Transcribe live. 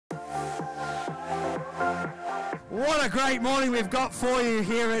What a great morning we've got for you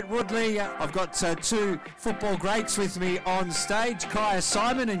here at Woodlea. I've got two football greats with me on stage, Kaya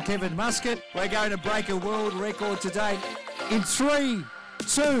Simon and Kevin Muscat. We're going to break a world record today in 3,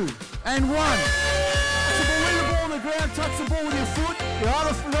 2 and 1. Win the ball on the ground, touch the ball with your foot, your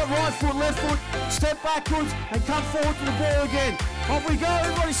right foot, left foot, step backwards and come forward to the ball again. Off we go,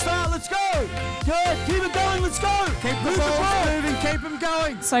 everybody start, let's go. Good, keep it going, let's go. Keep the ball moving, keep them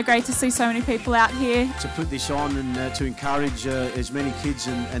going. So great to see so many people out here. To put this on and to encourage as many kids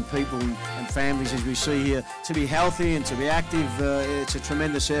and people and families as we see here to be healthy and to be active, it's a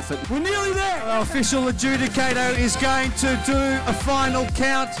tremendous effort. We're nearly there. Our official adjudicator is going to do a final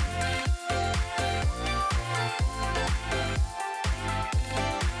count.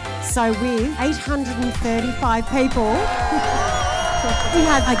 So with 835 people, we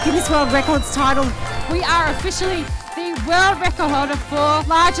have a Guinness World Records title. We are officially the world record holder for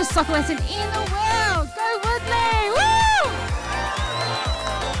largest soccer lesson in the world.